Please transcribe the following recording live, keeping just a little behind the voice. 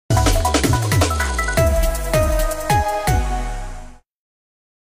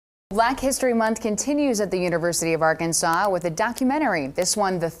Black History Month continues at the University of Arkansas with a documentary. This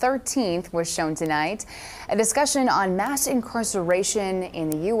one, The 13th, was shown tonight. A discussion on mass incarceration in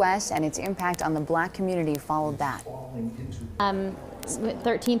the U.S. and its impact on the Black community followed that.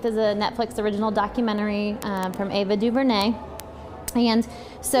 13th is a Netflix original documentary from Ava DuVernay. And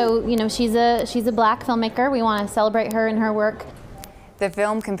so, you know, she's a Black filmmaker. We want to celebrate her and her work. The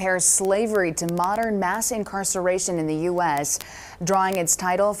film compares slavery to modern mass incarceration in the U.S., drawing its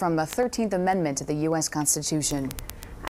title from the 13th Amendment to the U.S. Constitution.